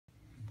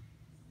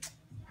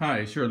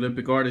Hi, it's your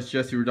Olympic artist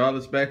Jesse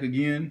Raudales back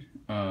again,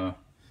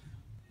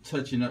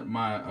 touching up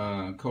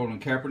my Colin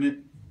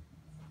Kaepernick.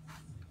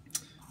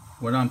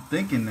 What I'm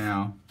thinking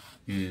now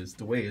is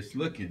the way it's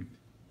looking,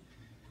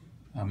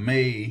 I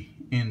may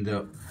end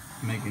up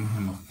making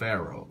him a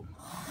pharaoh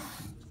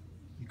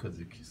because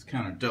it's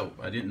kind of dope.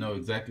 I didn't know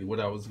exactly what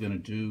I was gonna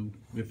do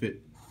with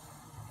it,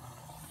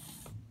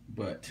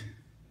 but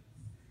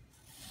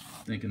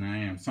thinking I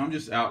am. So I'm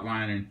just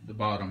outlining the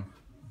bottom,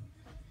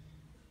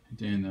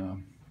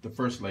 then the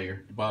first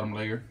layer, the bottom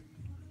layer,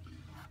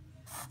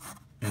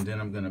 and then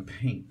I'm gonna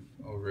paint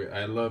over it.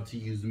 I love to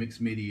use mixed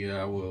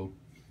media. I will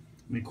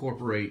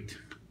incorporate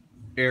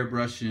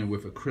airbrushing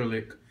with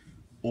acrylic,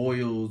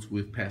 oils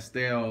with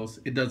pastels.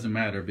 It doesn't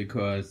matter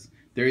because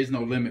there is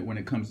no limit when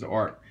it comes to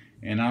art,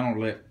 and I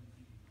don't let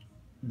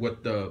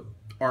what the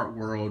art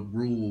world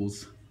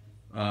rules,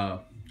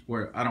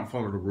 where I don't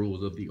follow the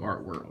rules of the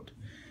art world.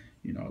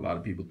 You know, a lot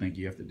of people think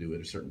you have to do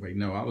it a certain way.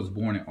 No, I was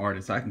born an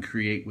artist. I can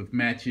create with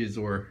matches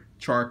or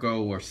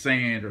charcoal or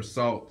sand or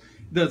salt.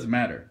 It doesn't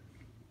matter.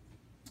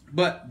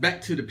 But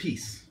back to the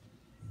piece.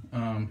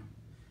 I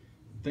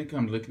think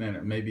I'm looking at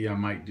it. Maybe I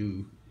might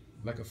do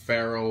like a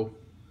pharaoh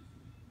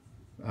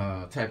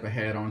type of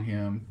hat on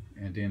him,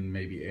 and then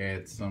maybe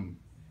add some,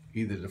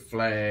 either the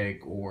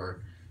flag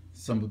or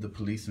some of the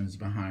policemen's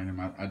behind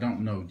him. I don't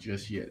know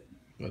just yet,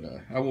 but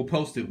I will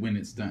post it when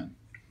it's done.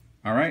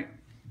 All right,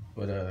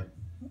 but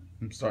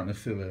I'm starting to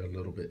feel it a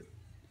little bit.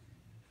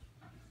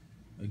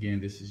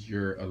 Again, this is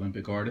your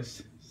Olympic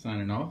artist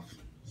signing off.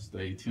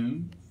 Stay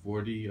tuned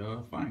for the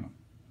final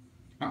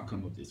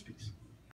outcome of this piece.